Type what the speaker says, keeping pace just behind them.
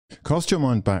Cast your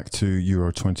mind back to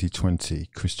Euro 2020,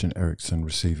 Christian Eriksen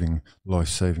receiving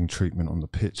life-saving treatment on the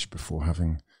pitch before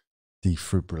having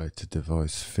defibrillator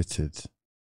device fitted.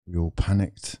 We all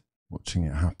panicked watching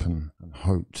it happen and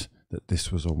hoped that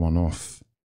this was a one-off.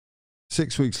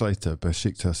 6 weeks later,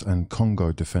 Besiktas and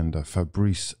Congo defender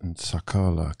Fabrice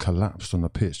Nsakala collapsed on the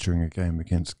pitch during a game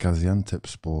against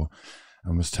Gaziantepspor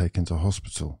and was taken to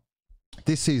hospital.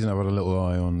 This season I've had a little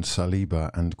eye on Saliba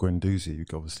and Guendouzi,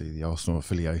 obviously the Arsenal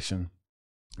affiliation.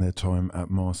 Their time at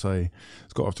Marseille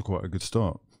has got off to quite a good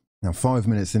start. Now, 5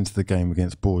 minutes into the game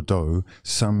against Bordeaux,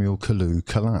 Samuel Kalou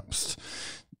collapsed.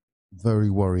 Very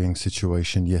worrying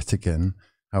situation yet again.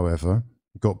 However,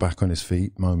 he got back on his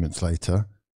feet moments later,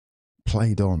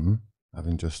 played on,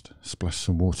 having just splashed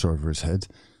some water over his head,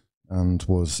 and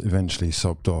was eventually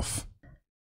subbed off.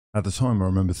 At the time, I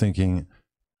remember thinking,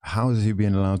 how is he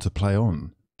being allowed to play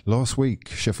on? Last week,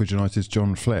 Sheffield United's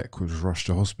John Fleck was rushed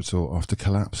to hospital after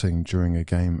collapsing during a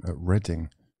game at Reading.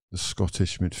 The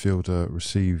Scottish midfielder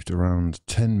received around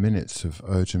 10 minutes of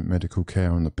urgent medical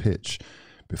care on the pitch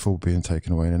before being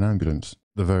taken away in an ambulance.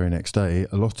 The very next day,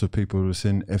 a lot of people were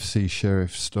seeing FC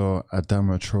Sheriff star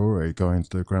Adama Traore going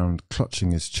to the ground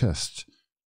clutching his chest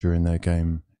during their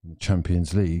game in the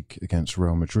Champions League against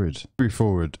Real Madrid.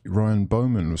 Forward, Ryan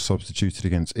Bowman was substituted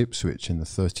against Ipswich in the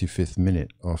 35th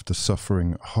minute after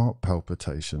suffering heart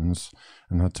palpitations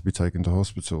and had to be taken to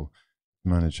hospital.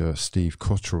 Manager Steve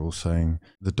Cotterill saying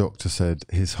the doctor said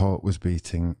his heart was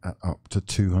beating at up to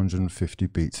 250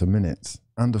 beats a minute.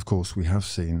 And of course, we have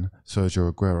seen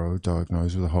Sergio Aguero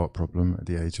diagnosed with a heart problem at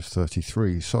the age of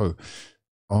 33. So,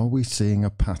 are we seeing a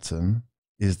pattern?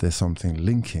 Is there something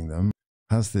linking them?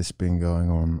 Has this been going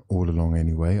on all along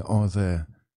anyway? Are there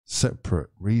separate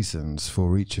reasons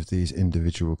for each of these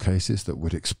individual cases that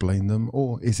would explain them?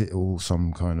 Or is it all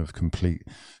some kind of complete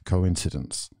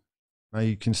coincidence? Now,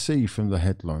 you can see from the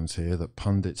headlines here that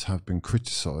pundits have been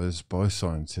criticised by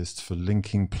scientists for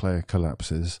linking player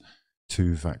collapses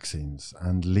to vaccines,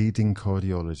 and leading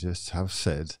cardiologists have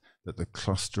said that the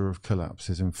cluster of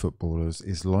collapses in footballers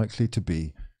is likely to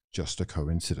be just a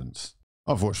coincidence.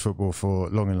 I've watched football for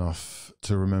long enough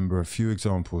to remember a few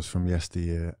examples from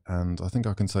yesteryear, and I think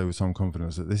I can say with some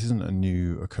confidence that this isn't a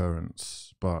new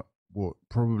occurrence, but what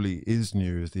probably is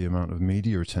new is the amount of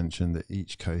media attention that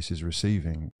each case is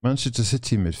receiving. Manchester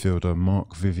City midfielder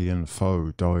Marc-Vivien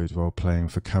Foe died while playing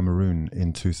for Cameroon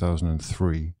in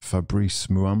 2003. Fabrice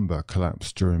Muamba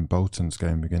collapsed during Bolton's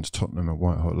game against Tottenham at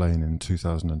White Hart Lane in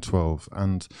 2012.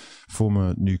 And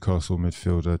former Newcastle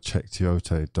midfielder Cheick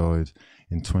Tiote died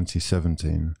in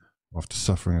 2017 after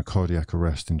suffering a cardiac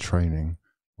arrest in training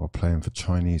while playing for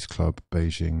Chinese club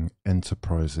Beijing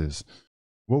Enterprises.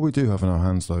 What we do have in our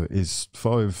hands, though, is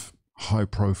 5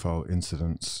 high-profile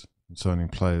incidents concerning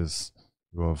players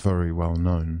who are very well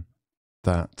known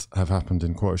that have happened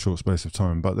in quite a short space of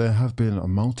time, but there have been a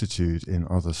multitude in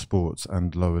other sports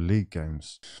and lower league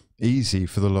games. Easy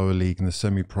for the lower league and the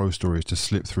semi-pro stories to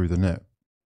slip through the net,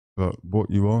 but what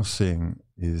you are seeing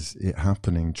is it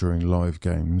happening during live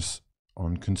games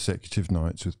on consecutive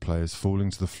nights with players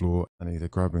falling to the floor and either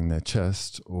grabbing their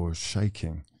chest or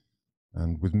shaking.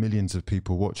 And with millions of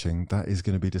people watching, that is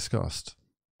going to be discussed.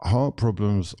 Heart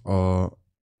problems are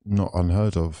not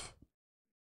unheard of,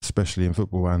 especially in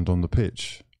football and on the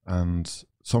pitch. And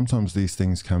sometimes these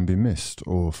things can be missed,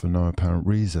 or for no apparent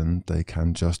reason, they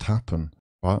can just happen.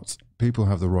 But people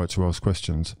have the right to ask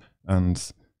questions,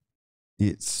 and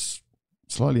it's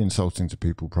slightly insulting to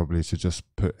people probably to just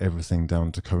put everything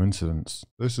down to coincidence.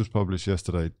 This was published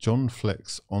yesterday. John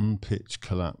Fleck's on-pitch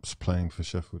collapse playing for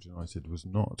Sheffield United was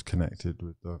not connected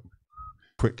with the...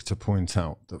 Quick to point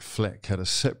out that Fleck had a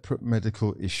separate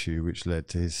medical issue which led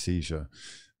to his seizure.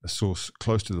 A source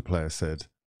close to the player said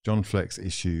John Fleck's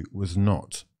issue was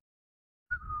not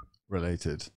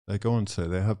related. They go on to say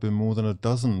there have been more than a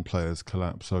dozen players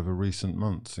collapse over recent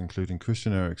months, including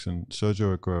Christian Eriksen,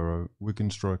 Sergio Aguero, Wigan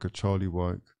striker Charlie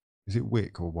Wyke, is it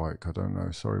Wick or Wyke? I don't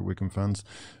know, sorry Wigan fans,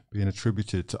 being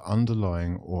attributed to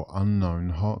underlying or unknown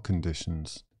heart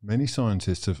conditions. Many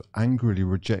scientists have angrily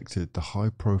rejected the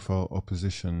high-profile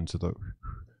opposition to the,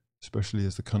 especially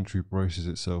as the country braces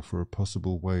itself for a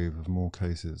possible wave of more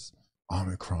cases.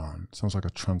 Omicron. Sounds like a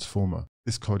transformer.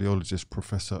 This cardiologist,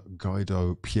 Professor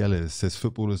Guido Pieles, says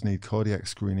footballers need cardiac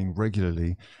screening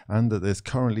regularly and that there's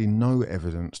currently no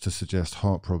evidence to suggest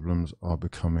heart problems are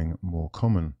becoming more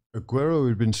common. Aguero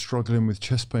had been struggling with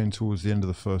chest pain towards the end of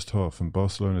the first half, and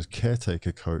Barcelona's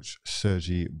caretaker coach,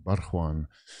 Sergi Barjuan,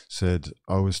 said,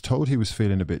 "I was told he was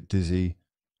feeling a bit dizzy.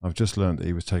 I've just learned that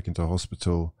he was taken to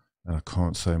hospital, and I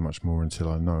can't say much more until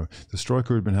I know." The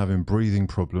striker had been having breathing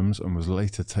problems and was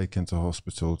later taken to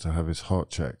hospital to have his heart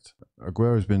checked.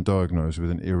 Aguero has been diagnosed with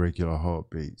an irregular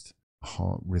heartbeat,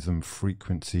 heart rhythm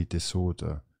frequency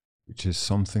disorder, which is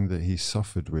something that he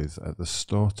suffered with at the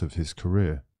start of his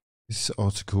career. This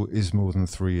article is more than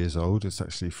 3 years old. It's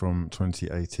actually from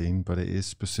 2018, but it is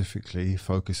specifically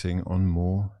focusing on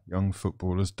more young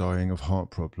footballers dying of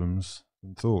heart problems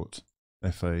than thought.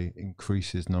 FA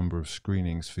increases number of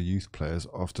screenings for youth players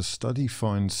after study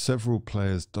finds several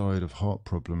players died of heart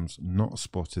problems not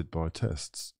spotted by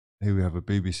tests. Here we have a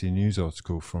BBC News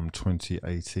article from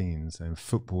 2018 saying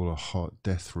footballer heart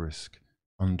death risk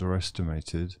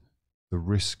underestimated. The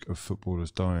risk of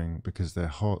footballers dying because their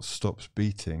heart stops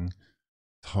beating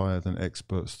higher than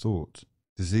experts thought.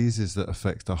 Diseases that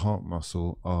affect the heart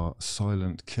muscle are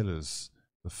silent killers.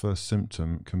 The first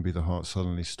symptom can be the heart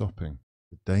suddenly stopping.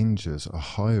 The dangers are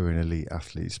higher in elite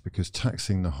athletes because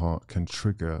taxing the heart can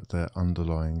trigger their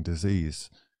underlying disease.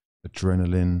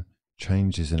 Adrenaline,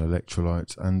 changes in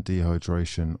electrolytes and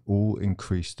dehydration all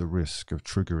increase the risk of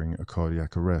triggering a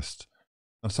cardiac arrest.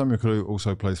 Now, Samuel Kalu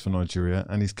also plays for Nigeria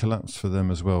and he's collapsed for them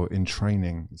as well in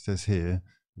training. It says here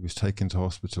he was taken to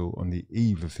hospital on the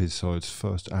eve of his side's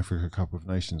first Africa Cup of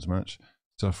Nations match,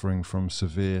 suffering from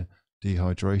severe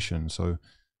dehydration. So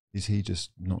is he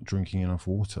just not drinking enough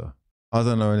water? I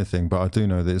don't know anything, but I do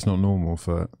know that it's not normal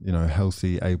for,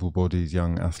 healthy, able-bodied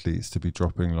young athletes to be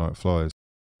dropping like flies.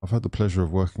 I've had the pleasure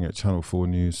of working at Channel 4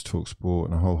 News, TalkSport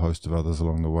and a whole host of others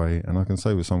along the way, and I can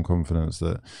say with some confidence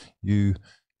that you,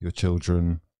 your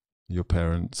children, your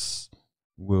parents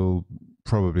will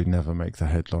probably never make the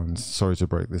headlines. Sorry to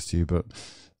break this to you, but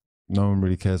no one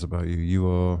really cares about you. You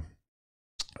are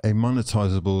a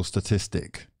monetizable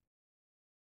statistic.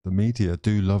 The media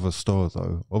do love a star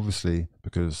though, obviously,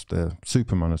 because they're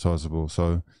super monetizable.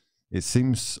 So it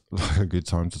seems like a good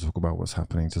time to talk about what's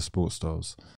happening to sports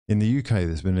stars. In the UK,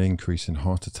 there's been an increase in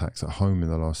heart attacks at home in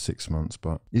the last 6 months,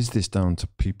 but is this down to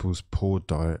people's poor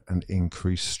diet and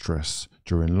increased stress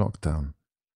during lockdown?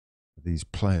 Are these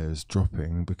players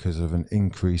dropping because of an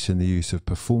increase in the use of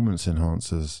performance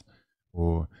enhancers,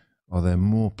 or are there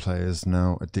more players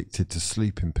now addicted to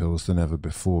sleeping pills than ever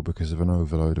before because of an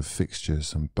overload of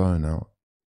fixtures and burnout,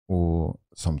 or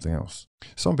something else?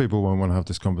 Some people won't want to have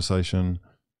this conversation.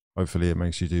 Hopefully it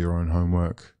makes you do your own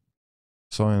homework.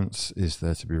 Science is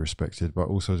there to be respected, but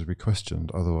also to be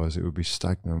questioned. Otherwise it would be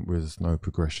stagnant with no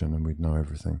progression and we'd know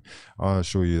everything. I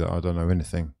assure you that I don't know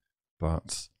anything,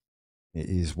 but it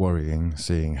is worrying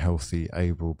seeing healthy,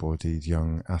 able-bodied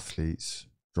young athletes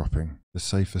dropping. The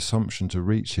safe assumption to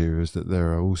reach here is that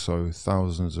there are also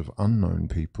thousands of unknown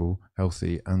people,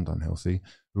 healthy and unhealthy,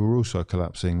 who are also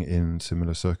collapsing in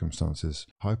similar circumstances.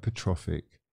 Hypertrophic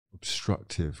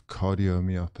obstructive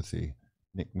cardiomyopathy,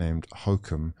 nicknamed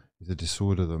HOCM, is a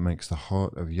disorder that makes the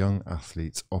heart of young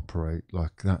athletes operate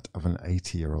like that of an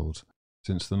 80-year-old.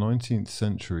 Since the 19th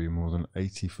century, more than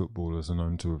 80 footballers are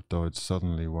known to have died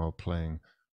suddenly while playing,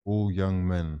 all young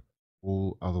men,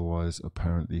 all otherwise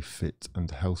apparently fit and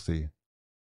healthy.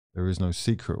 There is no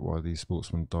secret why these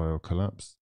sportsmen die or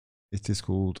collapse. It is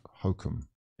called HOCM.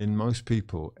 In most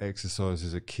people, exercise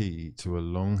is a key to a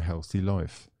long, healthy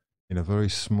life. In a very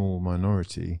small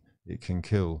minority, it can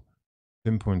kill.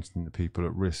 Pinpointing the people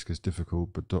at risk is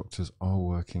difficult, but doctors are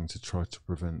working to try to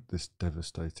prevent this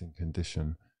devastating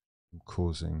condition from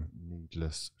causing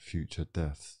needless future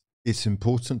deaths. It's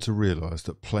important to realise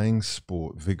that playing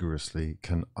sport vigorously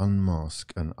can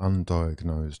unmask an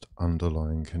undiagnosed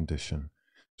underlying condition.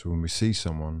 So when we see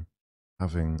someone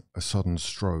having a sudden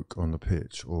stroke on the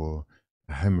pitch or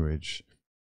a hemorrhage,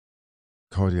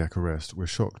 cardiac arrest, we're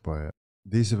shocked by it.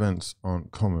 These events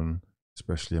aren't common,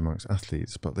 especially amongst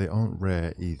athletes, but they aren't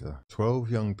rare either.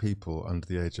 12 young people under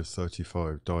the age of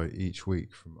 35 die each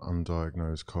week from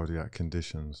undiagnosed cardiac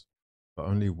conditions, but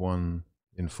only 1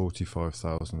 in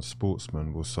 45,000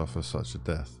 sportsmen will suffer such a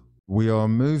death. We are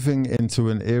moving into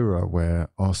an era where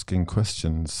asking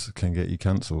questions can get you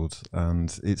cancelled,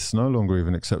 and it's no longer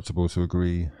even acceptable to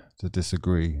agree to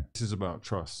disagree. This is about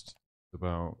trust,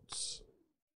 about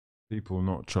people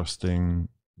not trusting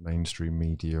mainstream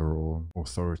media or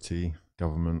authority,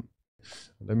 government.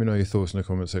 Let me know your thoughts in the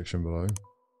comment section below.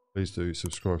 Please do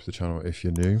subscribe to the channel if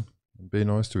you're new, and be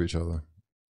nice to each other.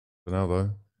 For now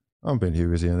though, I've been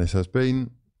Hugh Izzy and this has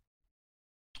been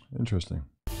interesting.